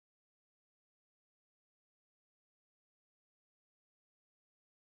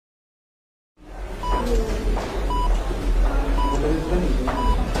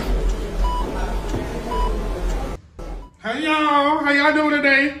Hey y'all, how y'all doing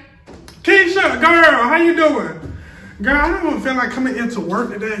today? Keisha, girl, how you doing? Girl, I don't even feel like coming into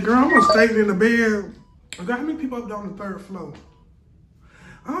work today. Girl, I'm gonna stay in the bed. Girl, how many people up there on the 3rd floor?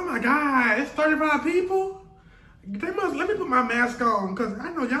 Oh my God, it's 35 people? They must, let me put my mask on, because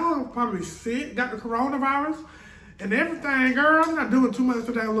I know y'all probably sick, got the coronavirus and everything. Girl, I'm not doing too much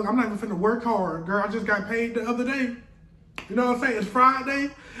today. Look, I'm not even finna work hard. Girl, I just got paid the other day. You know what I'm saying? It's Friday.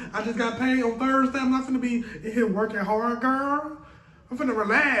 I just got paid on Thursday. I'm not finna be in here working hard, girl. I'm finna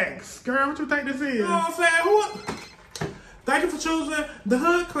relax. Girl, what you think this is? You know what I'm saying? Thank you for choosing the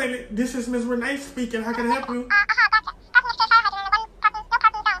Hood Clinic. This is Ms.Renee speaking. How can I help you?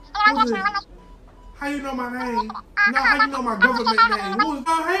 Who's this? How you know my name? No, how you know my government name? Who's?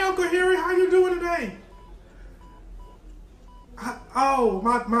 Oh, hey, Uncle Harry. How you doing today? Oh,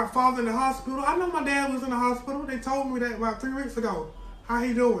 my father in the hospital. I know my dad was in the hospital. They told me that about 3 weeks ago. How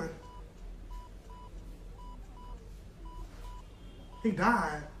he doing? He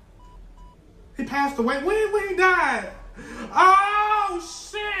died. He passed away. When he died? Oh,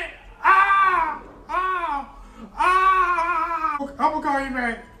 shit. I'm gonna call you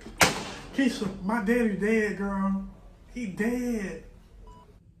back. Keisha, my daddy dead, girl. He dead.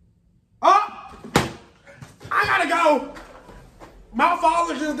 Oh! I gotta go. My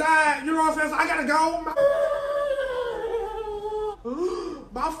father just died. You know what I'm saying? So I gotta go.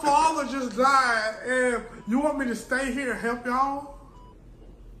 My father just died. And you want me to stay here and help y'all?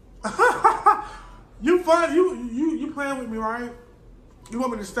 You fun? You playing with me, right? You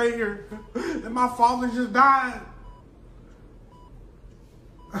want me to stay here? And my father just died.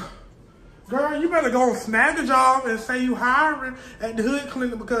 Girl, you better go and snag a job and say you hiring at the Hood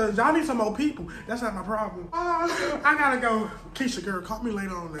Clinic because y'all need some more people. That's not my problem. I gotta go. Keisha, girl, call me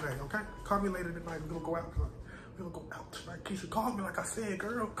later on today, okay? Call me later tonight. We're gonna go out tonight. We're gonna go out tonight. Keisha, call me like I said,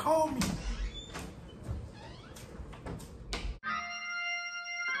 girl. Call me.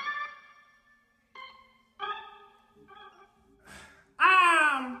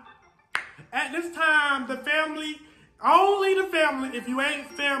 At this time, the family, only the family, if you ain't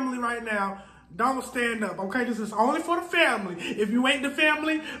family right now, don't stand up, okay? This is only for the family. If you ain't the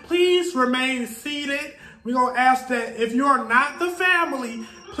family, please remain seated. We're going to ask that if you are not the family,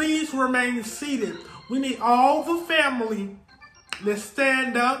 please remain seated. We need all the family to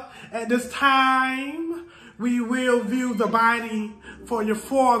stand up. At this time, we will view the body for your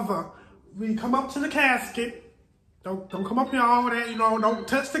father. We come up to the casket. Don't come up here all that, you know, don't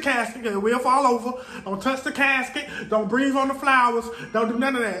touch the casket, it will fall over. Don't touch the casket, don't breathe on the flowers, don't do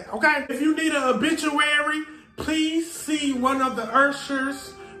none of that, okay? If you need an obituary, please see one of the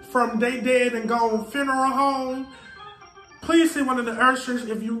ushers from They Dead and Gone Funeral Home. Please see one of the ushers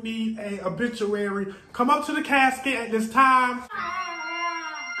if you need an obituary. Come up to the casket at this time.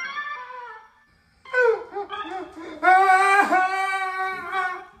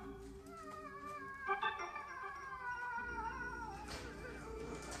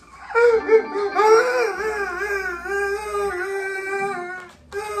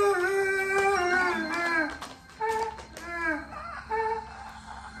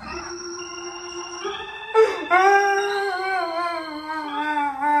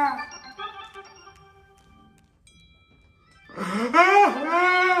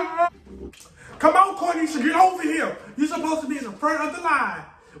 Come on, Cornisha, get over here. You're supposed to be in the front of the line.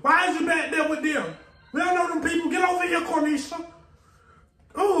 Why is you back there with them? We don't know them people. Get over here, Cornisha.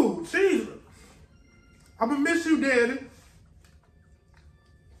 Oh, Jesus. I'm going to miss you, Daddy.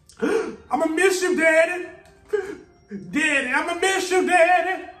 I'm going to miss you, Daddy. Daddy, I'm going to miss you,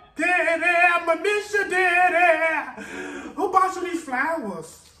 Daddy. Daddy, I'm going to miss you, Daddy. Who bought you these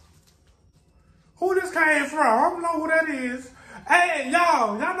flowers? Who this came from? I don't know who that is. Hey,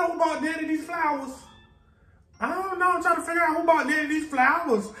 y'all know who bought Daddy these flowers? I don't know. I'm trying to figure out who bought Daddy these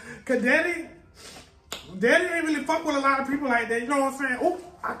flowers. Because Daddy ain't really fuck with a lot of people like that. You know what I'm saying? Oh,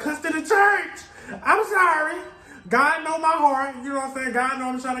 I cussed in the church. I'm sorry. God know my heart. You know what I'm saying? God know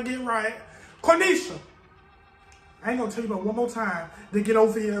I'm trying to get right. Cornisha, I ain't going to tell you about one more time to get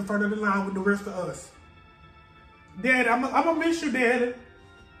over here in front of the line with the rest of us. Daddy, I'm going to miss you, Daddy.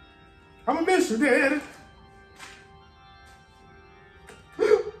 I'm going to miss you, Daddy.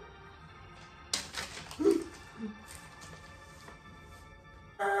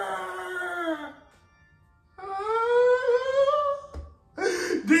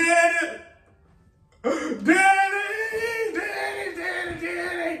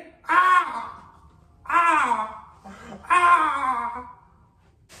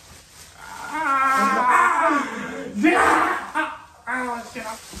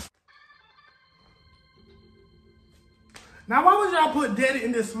 Now, why would y'all put Daddy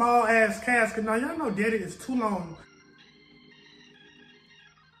in this small ass casket? Now, y'all know Daddy is too long.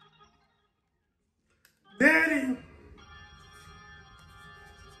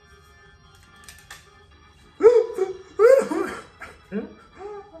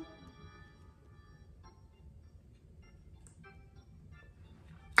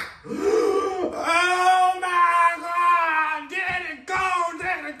 Oh my God! Daddy go!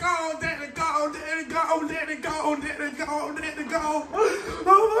 Daddy go! Daddy go! Daddy go! Daddy go! Daddy go! Daddy go!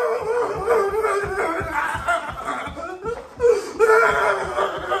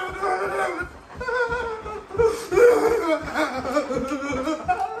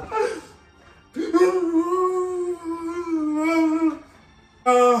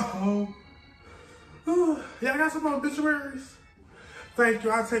 Yeah, I got some obituaries. Thank you.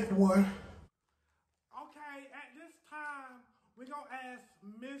 I'll take one. Okay, at this time, we're going to ask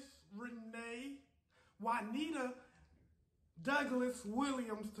Miss Renee Juanita Douglas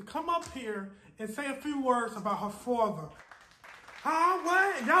Williams to come up here and say a few words about her father. Huh?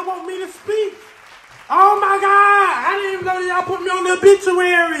 What? Y'all want me to speak? Oh my God! I didn't even know y'all put me on the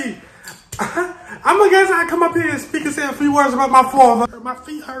obituary. I'm gonna guess I come up here and speak and say a few words about my father. My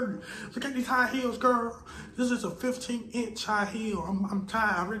feet hurt. Look at these high heels, girl. This is a 15-inch high heel. I'm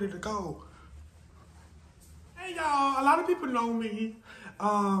tired. I'm ready to go. Hey y'all, a lot of people know me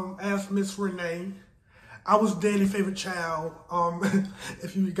as Miss Renee. I was Daddy's favorite child.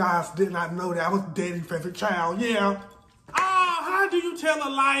 If you guys did not know that, I was Daddy's favorite child. Yeah. How do you tell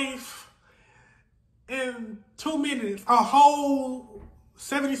a life in 2 minutes? A whole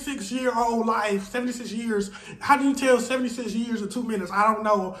 76-year-old life, 76 years. How do you tell 76 years in 2 minutes? I don't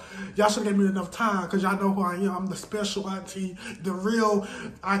know. Y'all should give me enough time because y'all know who I am. I'm the special auntie, the real.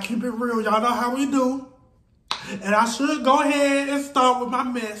 I keep it real. Y'all know how we do. And I should go ahead and start with my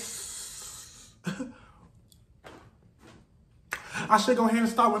mess. I should go ahead and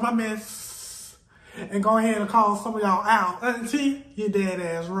start with my mess. And go ahead and call some of y'all out. Auntie, you're dead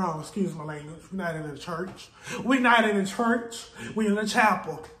ass wrong. Excuse my language. We're not in a church. We're not in a church. We're in a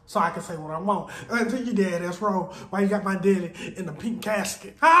chapel. So I can say what I want. Auntie, you're dead ass wrong. Why you got my daddy in the pink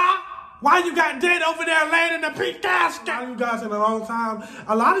casket? Huh? Why you got Daddy over there laying in the pink casket? A lot of you guys in a long time.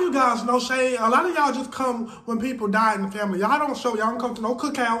 A lot of you guys, no shade. A lot of y'all just come when people die in the family. Y'all don't show. Y'all don't come to no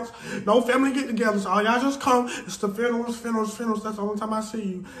cookouts, no family get-togethers. All y'all just come. It's the funerals. That's the only time I see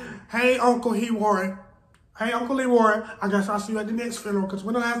you. Hey, Uncle Leroy. Hey, Uncle Leroy. I guess I'll see you at the next funeral. Because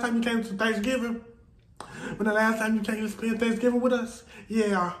when the last time you came to Thanksgiving? When the last time you came to spend Thanksgiving with us?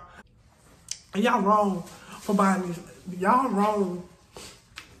 Yeah. And y'all wrong for buying these. Y'all wrong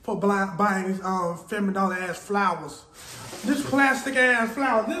for buying these Family Dollar ass flowers. This plastic ass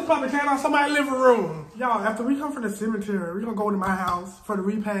flower. This probably came out somebody's living room. Y'all, after we come from the cemetery, we're gonna go to my house for the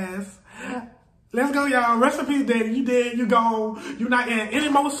repast. Let's go, y'all. Rest in peace, Daddy. You dead, you gone. You not in any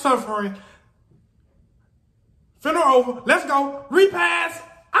more suffering. Funeral over. Let's go. Repast.